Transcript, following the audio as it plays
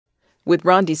With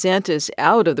Ron DeSantis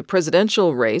out of the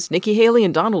presidential race, Nikki Haley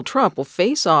and Donald Trump will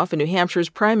face off in New Hampshire's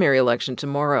primary election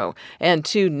tomorrow. And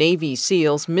 2 Navy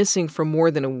SEALs missing for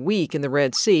more than a week in the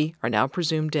Red Sea are now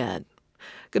presumed dead.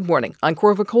 Good morning. I'm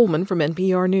Corva Coleman from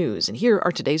NPR News, and here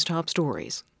are today's top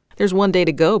stories. There's one day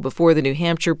to go before the New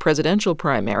Hampshire presidential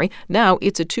primary. Now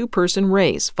it's a 2-person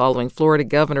race following Florida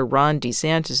Governor Ron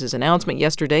DeSantis' announcement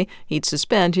yesterday he'd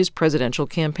suspend his presidential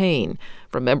campaign.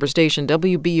 From member station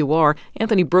WBUR,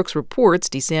 Anthony Brooks reports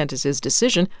DeSantis'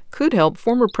 decision could help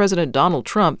former President Donald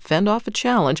Trump fend off a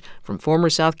challenge from former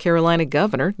South Carolina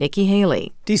Governor Nikki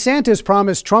Haley. DeSantis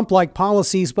promised Trump-like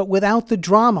policies but without the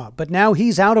drama, but now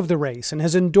he's out of the race and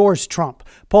has endorsed Trump.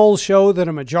 Polls show that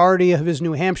a majority of his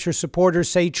New Hampshire supporters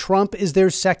say Trump is their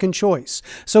second choice.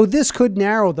 So this could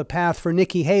narrow the path for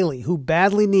Nikki Haley, who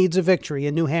badly needs a victory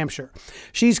in New Hampshire.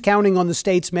 She's counting on the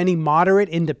state's many moderate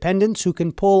independents who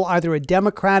can pull either a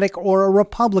Democratic or a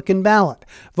Republican ballot.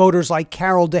 Voters like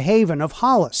Carol DeHaven of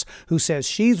Hollis, who says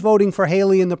she's voting for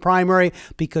Haley in the primary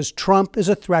because Trump is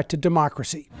a threat to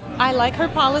democracy. I like her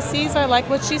policies, I like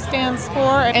what she stands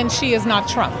for, and she is not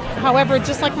Trump. However,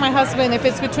 just like my husband, if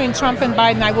it's between Trump and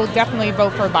Biden, I will definitely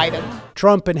vote for Biden.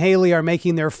 Trump and Haley are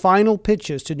making their final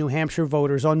pitches to New Hampshire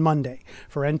voters on Monday.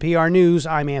 For NPR News,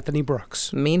 I'm Anthony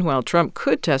Brooks. Meanwhile, Trump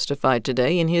could testify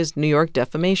today in his New York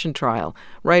defamation trial.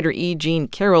 Writer E. Jean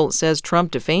Carroll says Trump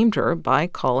defamed her by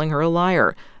calling her a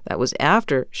liar. That was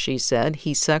after she said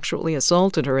he sexually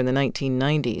assaulted her in the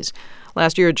 1990s.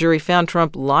 Last year, a jury found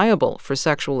Trump liable for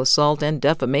sexual assault and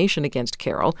defamation against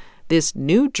Carroll. This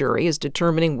new jury is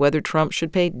determining whether Trump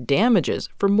should pay damages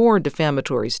for more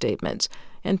defamatory statements.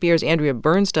 NPR's Andrea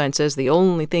Bernstein says the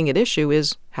only thing at issue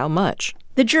is how much.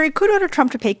 The jury could order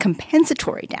Trump to pay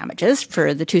compensatory damages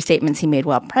for the 2 statements he made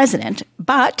while president,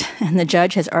 but, and the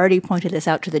judge has already pointed this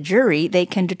out to the jury, they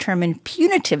can determine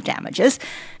punitive damages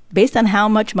based on how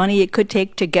much money it could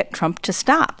take to get Trump to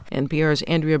stop. NPR's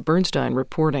Andrea Bernstein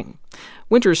reporting.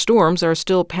 Winter storms are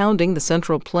still pounding the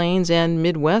Central Plains and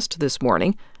Midwest this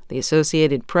morning. The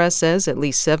Associated Press says at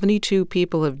least 72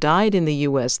 people have died in the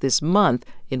U.S. this month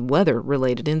in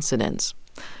weather-related incidents.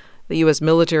 The U.S.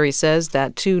 military says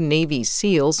that 2 Navy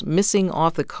SEALs missing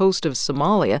off the coast of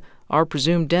Somalia are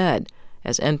presumed dead.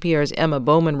 As NPR's Emma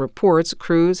Bowman reports,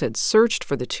 crews had searched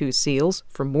for the 2 SEALs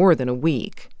for more than a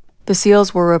week. The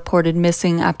SEALs were reported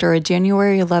missing after a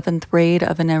January 11th raid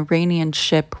of an Iranian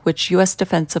ship, which U.S.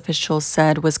 defense officials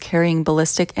said was carrying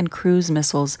ballistic and cruise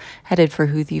missiles headed for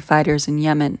Houthi fighters in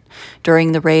Yemen.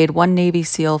 During the raid, 1 Navy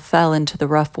SEAL fell into the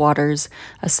rough waters.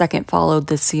 A second followed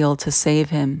the SEAL to save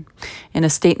him. In a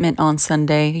statement on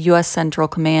Sunday, U.S. Central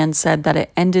Command said that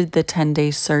it ended the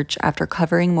 10-day search after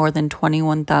covering more than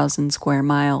 21,000 square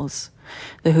miles.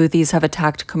 The Houthis have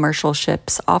attacked commercial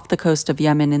ships off the coast of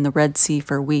Yemen in the Red Sea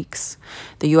for weeks.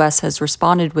 The U.S. has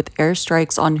responded with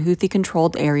airstrikes on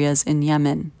Houthi-controlled areas in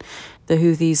Yemen. The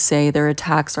Houthis say their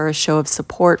attacks are a show of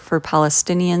support for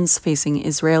Palestinians facing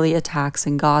Israeli attacks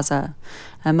in Gaza.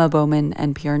 Emma Bowman,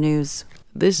 NPR News.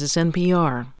 This is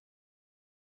NPR.